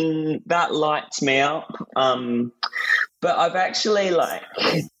the thing that lights me up. But I've actually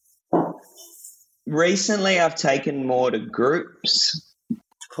recently I've taken more to groups.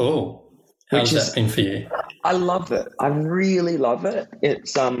 Cool. How's that been for you? I love it. I really love it.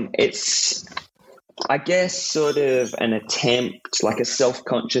 It's I guess sort of an attempt, like a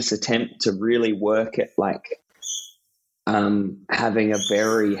self-conscious attempt to really work at like having a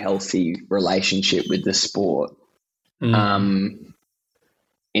very healthy relationship with the sport.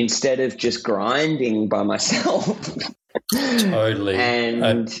 Instead of just grinding by myself. Totally.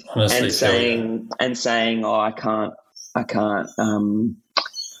 and saying, oh, I can't, I can't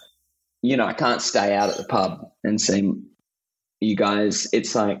stay out at the pub and see you guys.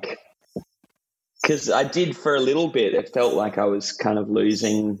 It's like, because I did for a little bit, it felt like I was kind of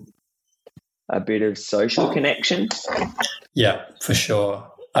losing a bit of social connection. Yeah, for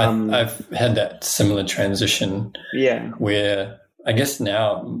sure. I've had that similar transition. Yeah. Where I guess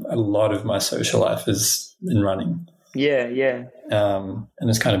now a lot of my social life is in running. Yeah, yeah. And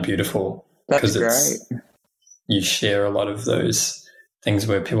it's kind of beautiful. That's great. You share a lot of those things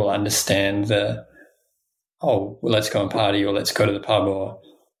where people understand let's go and party, or let's go to the pub, or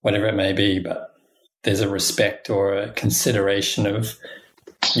whatever it may be, but there's a respect or a consideration of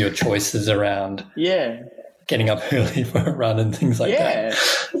your choices around getting up early for a run and things like that.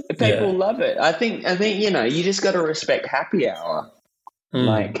 People love it. I think you just got to respect happy hour.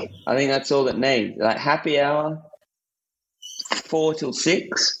 Like, I think that's all it needs. Like happy hour, 4 till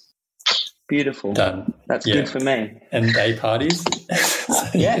 6. Beautiful. Done. That's good for me. And day parties? So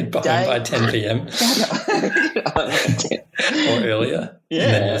you could by 10 p.m. or earlier. Yeah.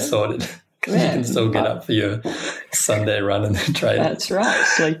 And then you're sorted. Because you can still get up for your Sunday run in the trail. That's right.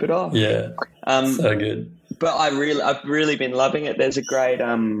 Sleep it off. Yeah. So good. But I've really been loving it. There's a great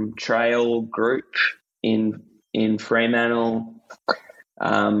trail group in Fremantle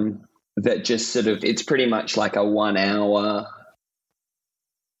that just sort of, it's pretty much like a 1 hour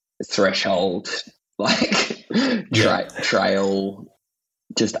threshold, like trail,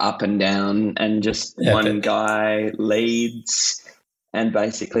 just up and down, and just one guy leads and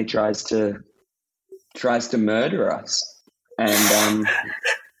basically tries to murder us, and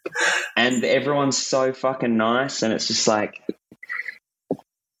and everyone's so fucking nice, and it's just like,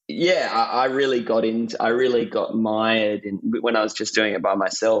 I really got mired in when I was just doing it by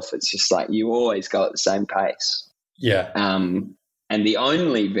myself. It's just like you always go at the same pace. Yeah. And the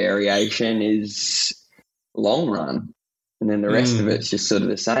only variation is long run, and then the rest of it's just sort of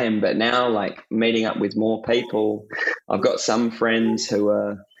the same. But now, like, meeting up with more people, I've got some friends who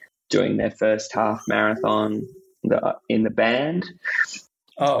are doing their first half marathon. in the band.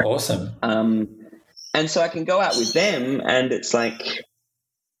 Oh, awesome. And so I can go out with them, and it's like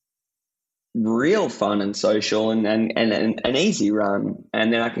real fun and social and an easy run.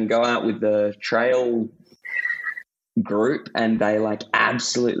 And then I can go out with the trail group, and they like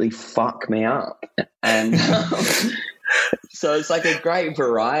absolutely fuck me up. And so it's like a great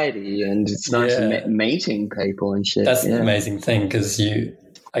variety, and it's nice meeting people and shit. That's the amazing thing, because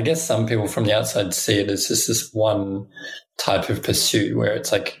I guess some people from the outside see it as just this one type of pursuit where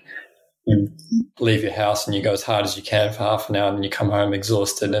it's like you leave your house and you go as hard as you can for half an hour, and then you come home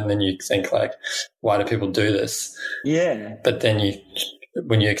exhausted, and then you think like, why do people do this? Yeah. But then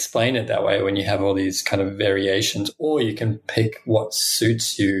when you explain it that way, when you have all these kind of variations, or you can pick what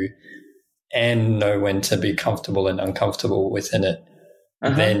suits you and know when to be comfortable and uncomfortable within it,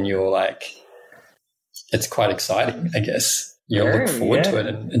 then you're like, it's quite exciting, I guess. You'll look forward to it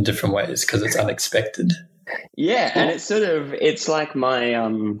in different ways because it's unexpected. Yeah, and it's like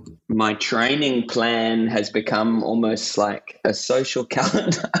my training plan has become almost like a social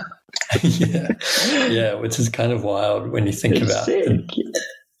calendar. yeah, which is kind of wild when you think about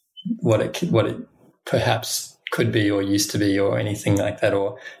what it perhaps could be or used to be or anything like that,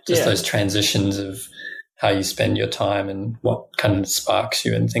 or just those transitions of how you spend your time and what kind of sparks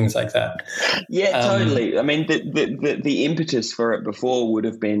you and things like that. Yeah, totally. I mean, the impetus for it before would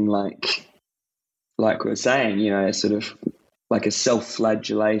have been like we were saying, you know, sort of like a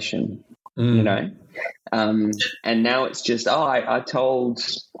self-flagellation, you know. And now it's just, I told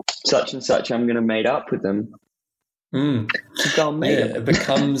such and such I'm going to meet up with them. It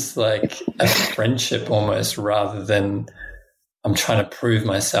becomes like a friendship almost, rather than I'm trying to prove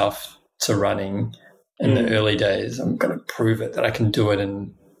myself to running. In the early days, I'm going to prove it that I can do it,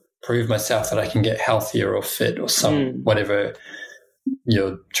 and prove myself that I can get healthier or fit or whatever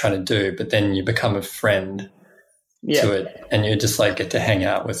you're trying to do. But then you become a friend to it, and you just like get to hang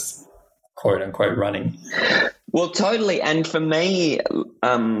out with quote unquote running. Well, totally. And for me,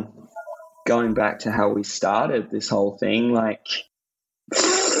 going back to how we started this whole thing, like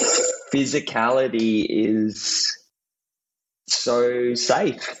physicality is so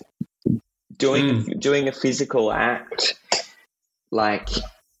safe. Doing a physical act, like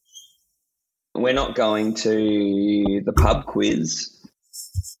we're not going to the pub quiz.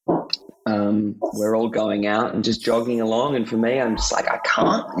 We're all going out and just jogging along, and for me, I'm just like, I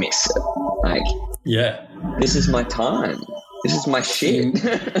can't miss it. Like, this is my time. This is my shit.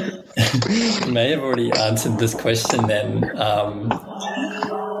 You may have already answered this question then,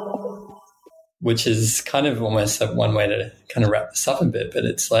 which is kind of almost one way to kind of wrap this up a bit, but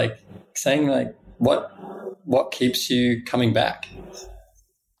it's like saying like, what keeps you coming back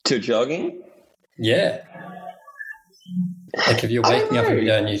to jogging? Yeah. Like if you're waking up every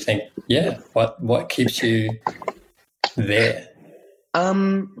day and you think, what keeps you there?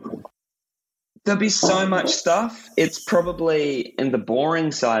 There'll be so much stuff. It's probably, and the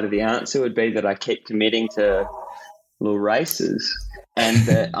boring side of the answer would be that I keep committing to little races, and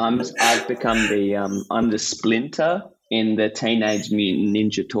that I've become I'm the splinter in the Teenage Mutant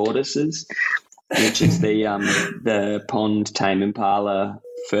Ninja Tortoises, which is the Pond Tame Impala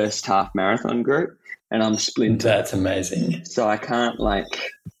first half marathon group, and I'm Splinter. That's amazing. So I can't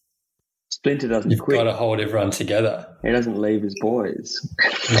Splinter doesn't quit. You've got to hold everyone together. He doesn't leave his boys.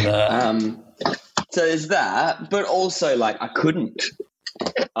 No. So there's that, but also like I couldn't.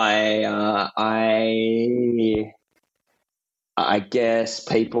 I guess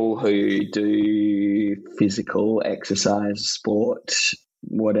people who do physical exercise, sport,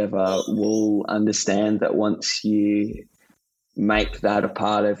 whatever, will understand that once you make that a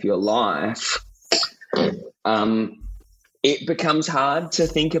part of your life, it becomes hard to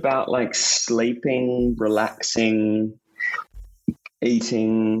think about like sleeping, relaxing,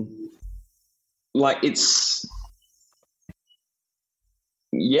 eating. Like it's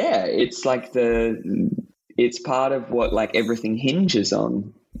like it's part of what like everything hinges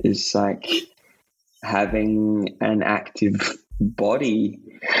on, is like having an active body,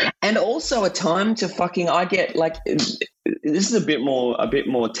 and also a time to I get like, this is a bit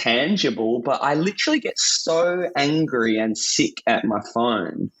more tangible, but I literally get so angry and sick at my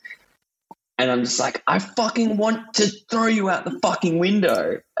phone, and I'm just like, I fucking want to throw you out the fucking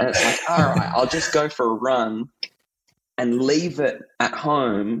window. And it's like, all right, I'll just go for a run and leave it at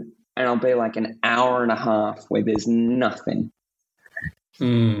home, and I'll be like an hour and a half where there's nothing.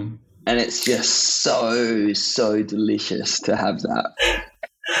 And it's just so, so delicious to have that.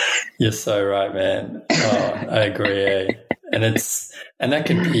 You're so right, man. Oh, I agree. And that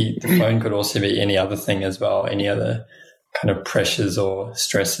could be, the phone could also be any other thing as well, any other kind of pressures or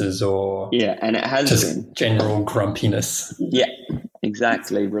stresses or and it has just been general grumpiness. Yeah,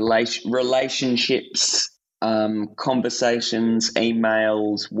 exactly. Relationships, conversations,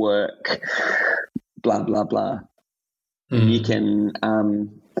 emails, work, blah blah blah. You can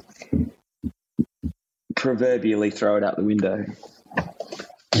proverbially throw it out the window.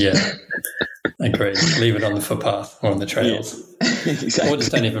 Yeah, agreed. Leave it on the footpath or on the trails. Yeah, exactly. Or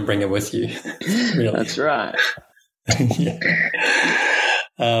just don't even bring it with you. Really. That's right. Yeah.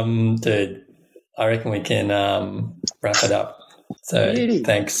 Dude, I reckon we can wrap it up. So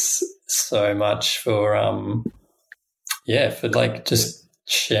thanks so much for like just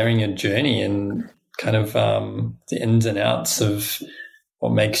sharing your journey and kind of the ins and outs of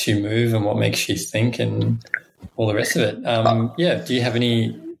what makes you move and what makes you think and all the rest of it. Do you have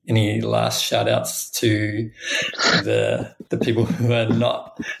any last shout outs to the people who are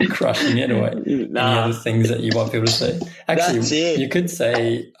not crushing it, or any other things that you want people to say? Actually, you could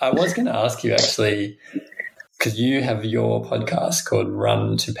say, I was going to ask you actually, because you have your podcast called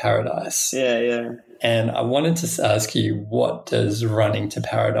Run to Paradise. Yeah. And I wanted to ask you, what does running to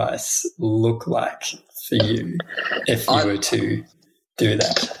paradise look like for you if you were to do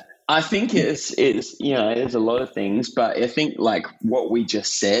that? I think it's there's a lot of things, but I think like what we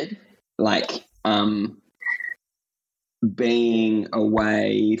just said, like being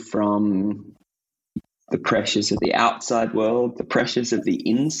away from the pressures of the outside world, the pressures of the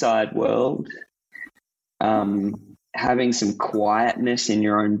inside world, having some quietness in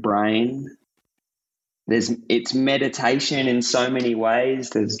your own brain. It's meditation in so many ways.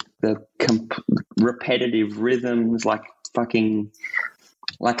 There's the repetitive rhythms, like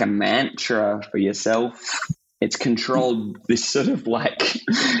a mantra for yourself. It's controlled this sort of like,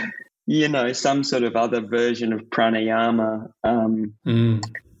 some sort of other version of pranayama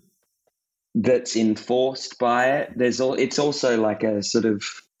that's enforced by it. It's also like a sort of,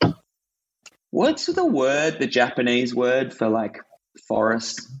 what's the Japanese word for like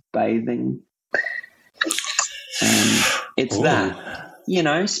forest bathing? It's Ooh.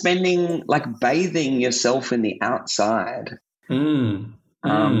 That, spending, like bathing yourself in the outside. And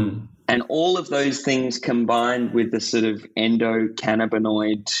all of those things combined with the sort of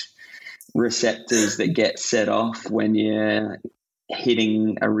endocannabinoid receptors that get set off when you're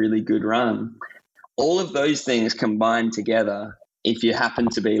hitting a really good run, all of those things combined together, if you happen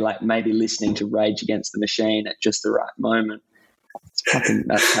to be like maybe listening to Rage Against the Machine at just the right moment,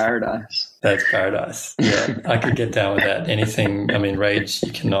 that's paradise. That's paradise. Yeah, I could get down with that. Anything, Rage,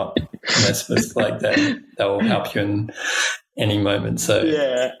 you cannot mess with like that. That will help you in any moment. So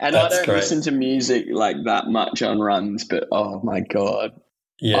yeah, and I don't listen to music like that much on runs, but oh my God.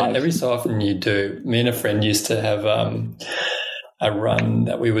 Yeah, every so often you do. Me and a friend used to have a run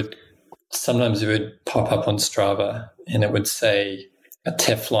that we would pop up on Strava and it would say a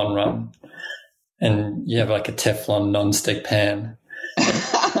Teflon run. And you have like a Teflon non-stick pan.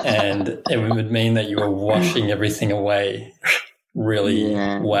 And it would mean that you were washing everything away really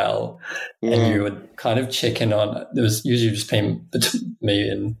well. Yeah. And you would kind of check in on, there was usually just between me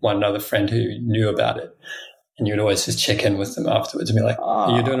and one other friend who knew about it. And you would always just check in with them afterwards and be like,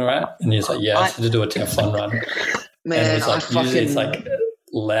 are you doing all right? And he's like, yeah, I had to do a Teflon run. Man, and it was like, usually it's like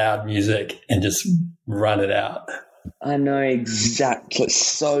loud music and just run it out. I know exactly,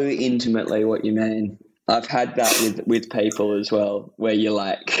 so intimately what you mean. I've had that with people as well, where you're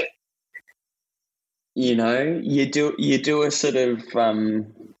like, you do a sort of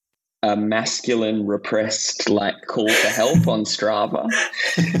a masculine repressed like call for help on Strava,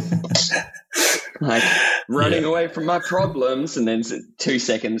 like running away from my problems, and then 2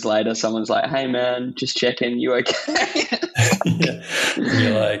 seconds later, someone's like, "Hey man, just checking, you okay?" Yeah. And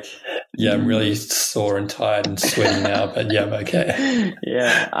you're like, yeah, I'm really sore and tired and sweaty now, but yeah, I'm okay.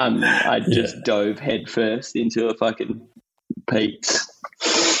 Yeah, I just dove head first into the fucking peaks.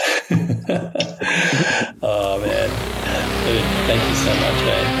 Oh man, dude, thank you so much,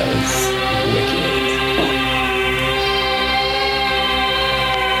 man. That was